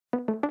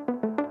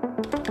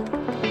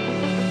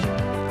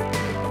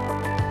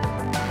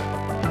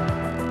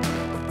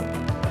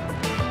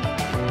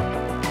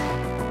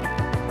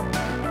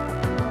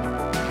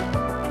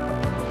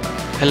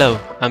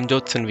Hello, I'm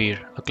Jotsunveer,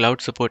 a cloud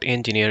support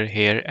engineer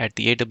here at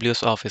the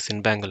AWS office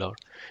in Bangalore.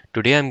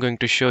 Today I'm going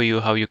to show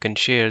you how you can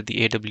share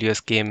the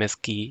AWS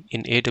KMS key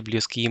in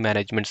AWS Key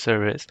Management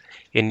Service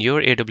in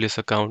your AWS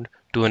account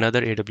to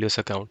another AWS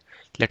account.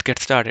 Let's get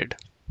started.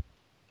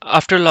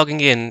 After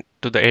logging in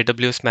to the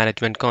AWS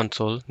Management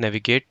Console,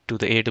 navigate to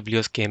the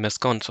AWS KMS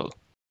console.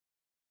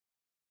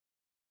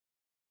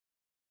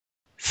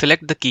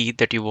 Select the key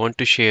that you want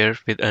to share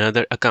with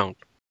another account.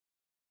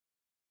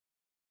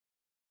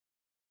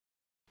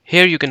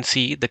 Here you can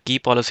see the key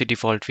policy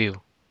default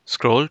view.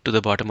 Scroll to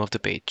the bottom of the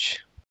page.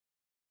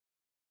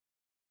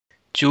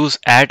 Choose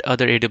Add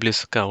other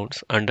AWS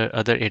accounts under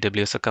Other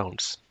AWS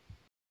accounts.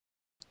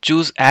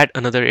 Choose Add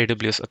another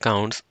AWS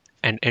accounts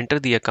and enter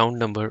the account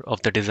number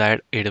of the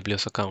desired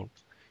AWS account.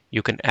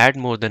 You can add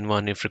more than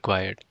one if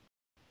required.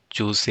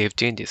 Choose Save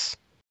Changes.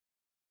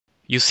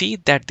 You see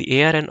that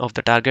the ARN of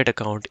the target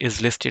account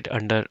is listed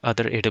under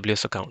Other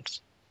AWS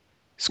accounts.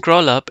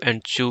 Scroll up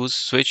and choose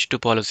Switch to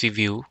Policy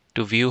View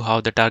to view how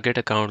the target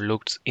account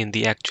looks in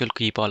the actual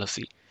key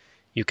policy.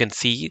 You can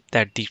see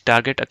that the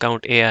target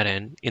account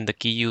ARN in the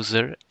key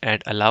user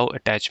and allow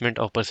attachment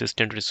of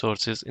persistent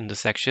resources in the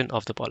section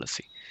of the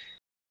policy.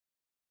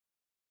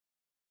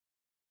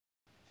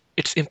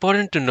 It's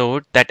important to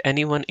note that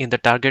anyone in the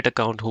target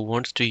account who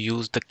wants to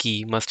use the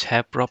key must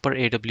have proper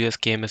AWS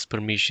KMS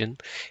permission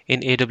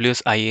in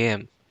AWS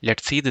IAM.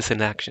 Let's see this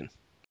in action.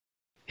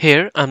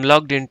 Here I'm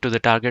logged into the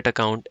target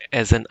account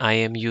as an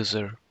IAM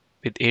user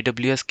with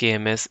AWS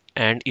KMS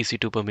and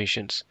EC2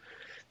 permissions.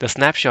 The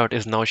snapshot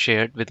is now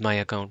shared with my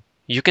account.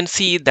 You can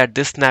see that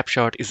this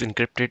snapshot is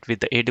encrypted with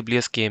the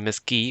AWS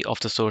KMS key of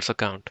the source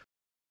account.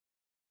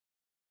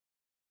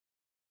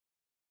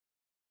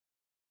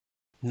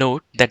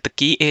 Note that the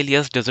key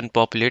alias doesn't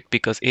populate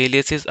because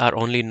aliases are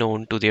only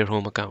known to their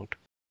home account.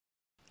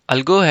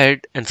 I'll go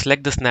ahead and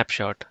select the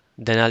snapshot,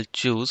 then I'll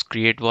choose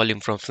Create Volume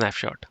from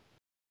Snapshot.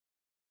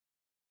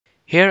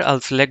 Here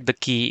I'll select the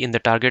key in the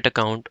target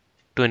account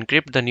to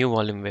encrypt the new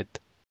volume with.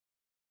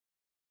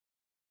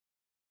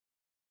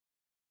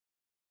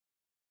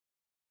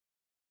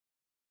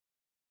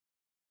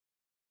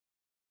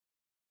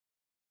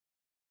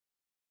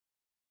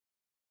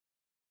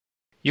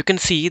 You can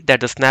see that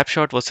the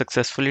snapshot was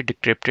successfully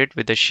decrypted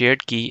with a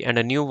shared key and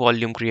a new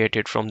volume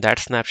created from that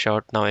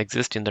snapshot now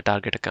exists in the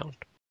target account.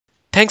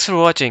 Thanks for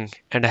watching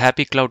and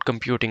happy cloud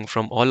computing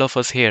from all of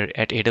us here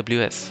at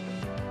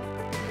AWS.